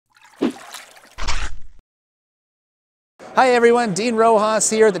Hi everyone, Dean Rojas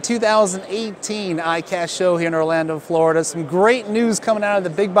here at the 2018 ICAST show here in Orlando, Florida. Some great news coming out of the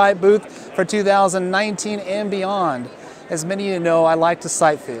Big Bite booth for 2019 and beyond. As many of you know, I like to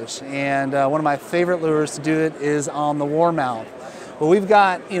sight fish, and one of my favorite lures to do it is on the Warmouth. Well, we've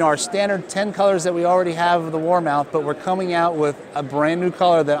got our standard 10 colors that we already have of the Warmouth, but we're coming out with a brand new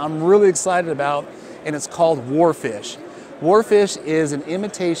color that I'm really excited about, and it's called Warfish. Warfish is an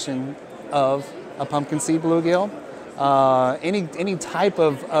imitation of a pumpkin seed bluegill. Any type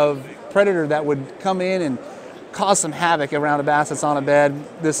of predator that would come in and cause some havoc around a bass that's on a bed,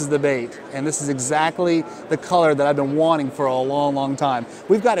 this is the bait. And this is exactly the color that I've been wanting for a long time.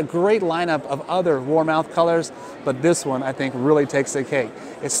 We've got a great lineup of other Warmouth colors, but this one I think really takes the cake.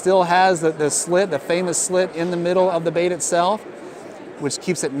 It still has the slit, the famous slit in the middle of the bait itself, which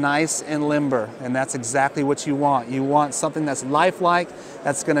keeps it nice and limber, and that's exactly what you want. You want something that's lifelike,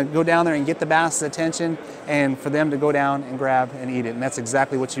 that's gonna go down there and get the bass's attention, and for them to go down and grab and eat it, and that's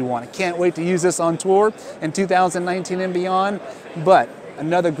exactly what you want. I can't wait to use this on tour in 2019 and beyond, but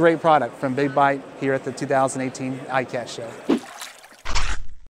another great product from Big Bite here at the 2018 ICAST show.